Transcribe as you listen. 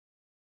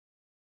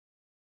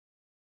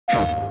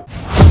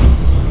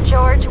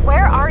George,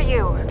 where are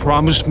you?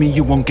 Promise me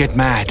you won't get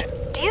mad.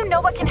 Do you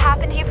know what can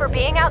happen to you for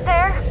being out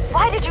there?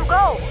 Why did you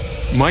go?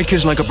 Mike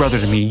is like a brother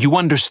to me, you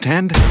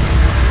understand?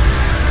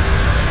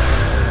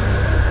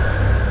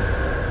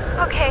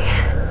 Okay,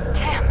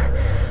 Tim.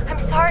 I'm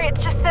sorry,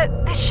 it's just that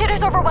this shit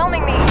is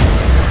overwhelming me.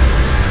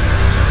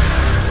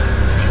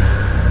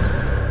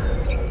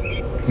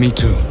 Me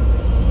too.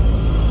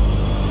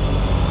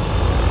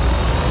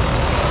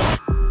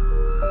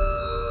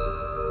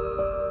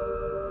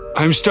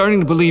 I'm starting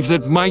to believe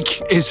that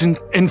Mike isn't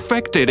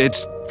infected.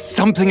 It's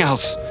something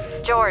else.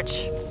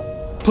 George.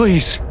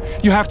 Please,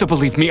 you have to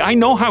believe me. I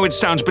know how it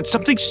sounds, but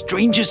something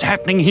strange is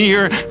happening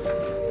here.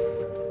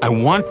 I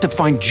want to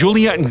find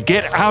Julia and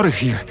get out of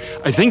here.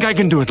 I think I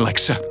can do it,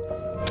 Lexa.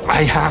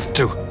 I have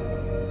to.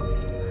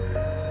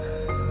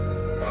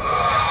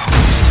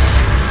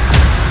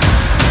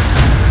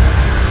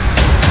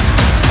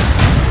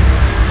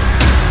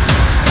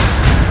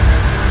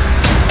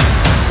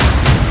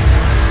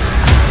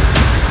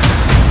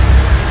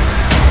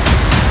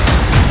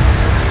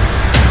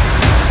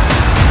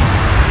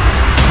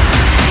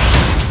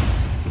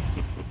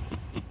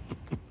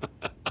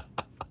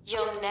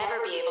 You'll never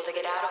be able to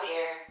get out of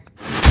here.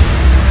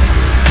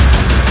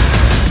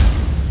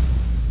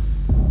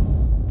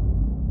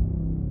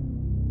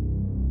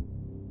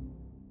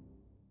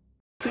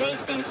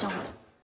 PlayStation